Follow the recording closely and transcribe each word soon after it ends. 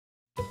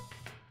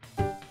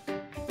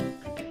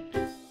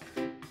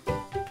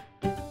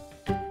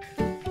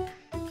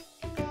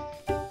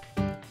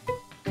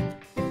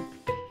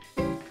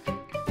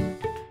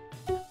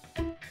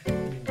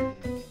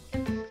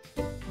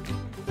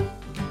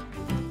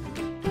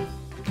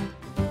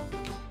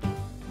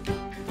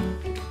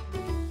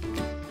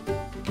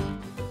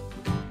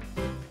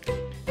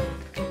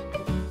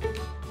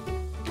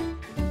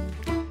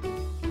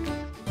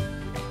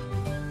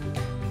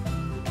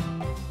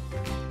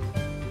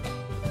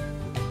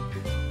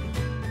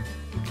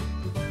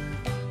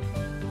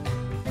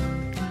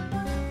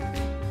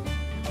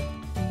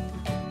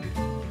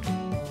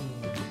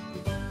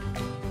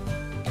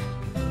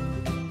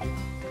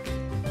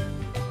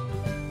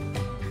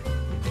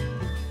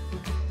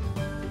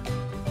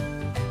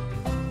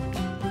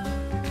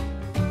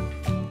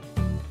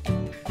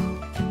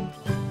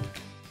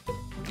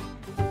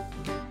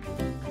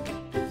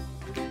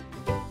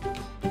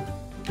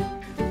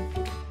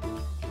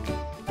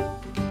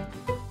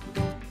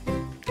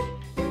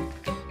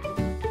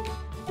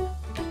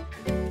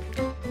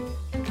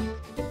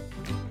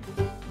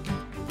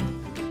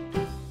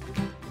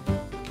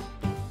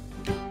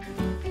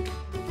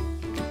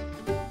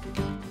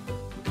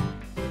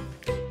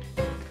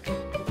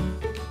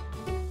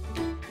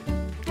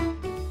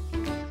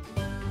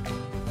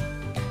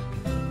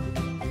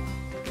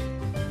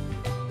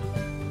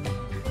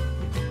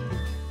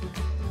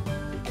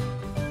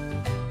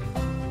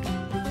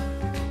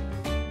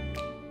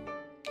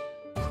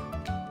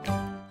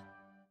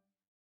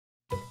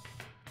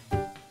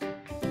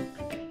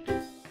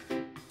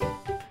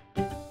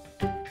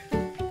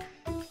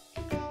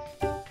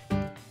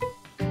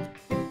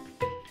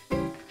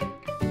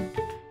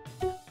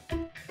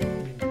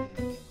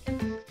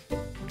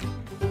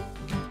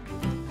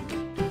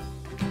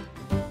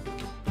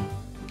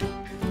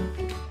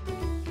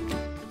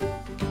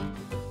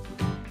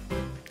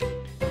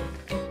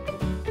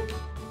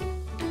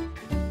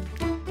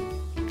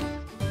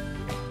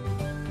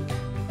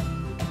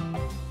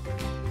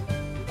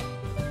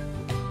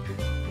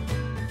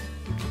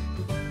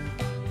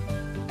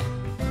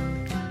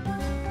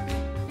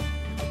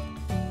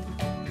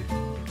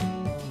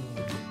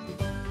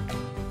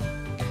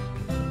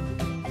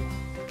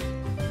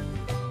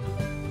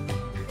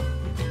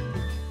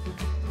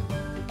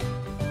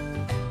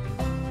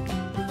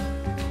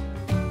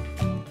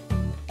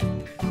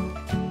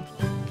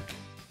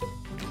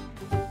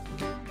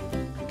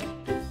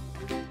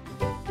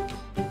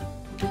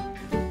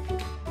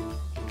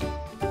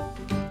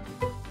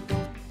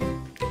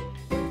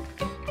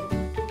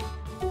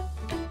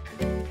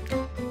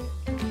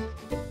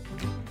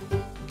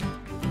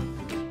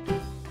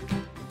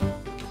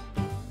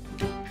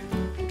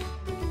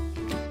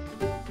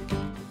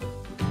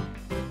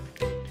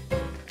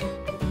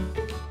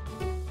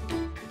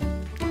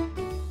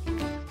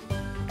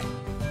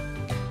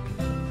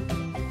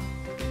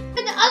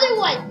other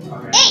one.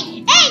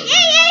 Okay.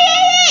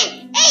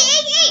 Hey!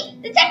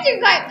 Detector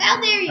card.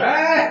 How dare you?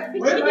 Hey!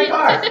 Where's my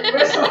car?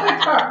 Where's my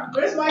car?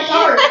 Where's my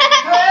car?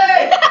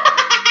 Hey!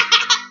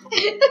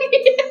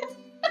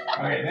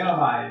 Okay, never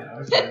mind. I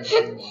was trying to see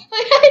one. I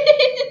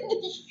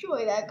didn't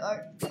destroy that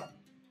card.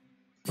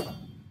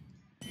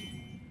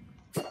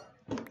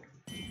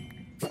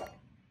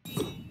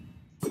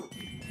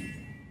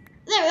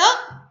 There we go.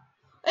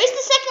 Where's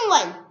the second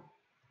one?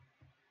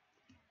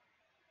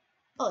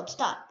 Oh, it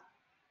stopped.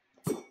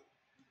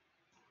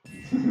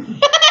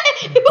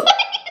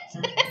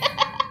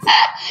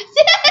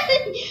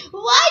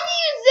 Why do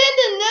you send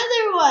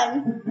another one?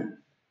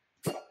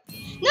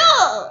 No!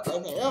 There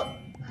we go.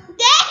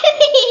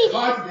 Daddy!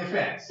 Card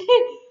defense.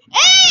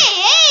 Hey!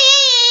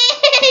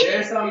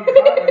 There's some card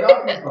without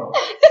people.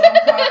 Some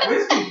card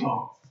with people.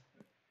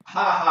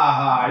 Ha ha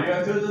ha,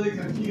 you're totally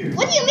confused.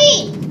 What do you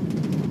mean?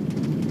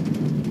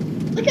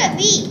 Look at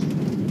me.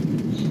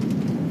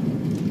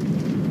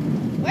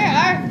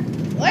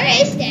 Where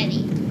is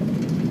Daddy?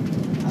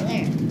 Oh,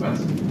 there.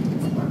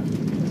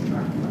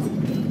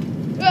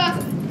 What?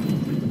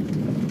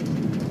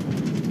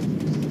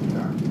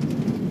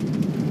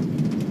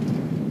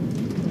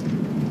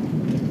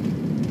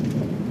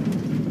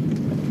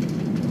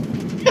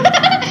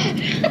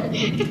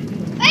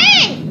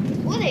 Hey!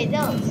 What are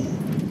those?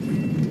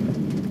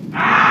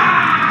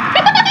 Ah!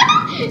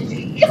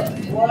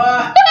 What?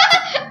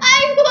 I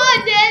won,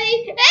 Daddy!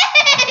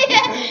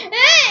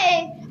 Hey!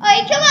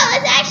 Alright, come on,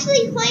 let's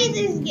actually play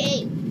this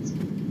game.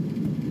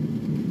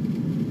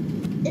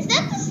 Is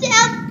that the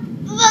sound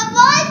of a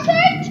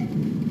minecart?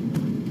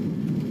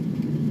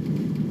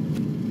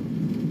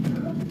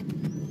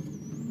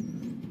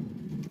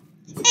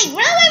 Hey,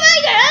 run away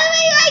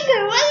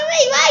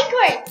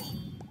minecart!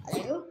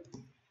 Hello?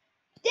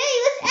 Daddy,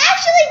 let's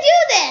actually do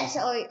this!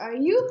 Are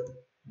you?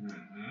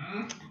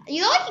 Mm-hmm. Are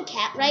you like a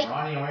cat, right? I'm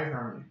running away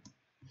from you.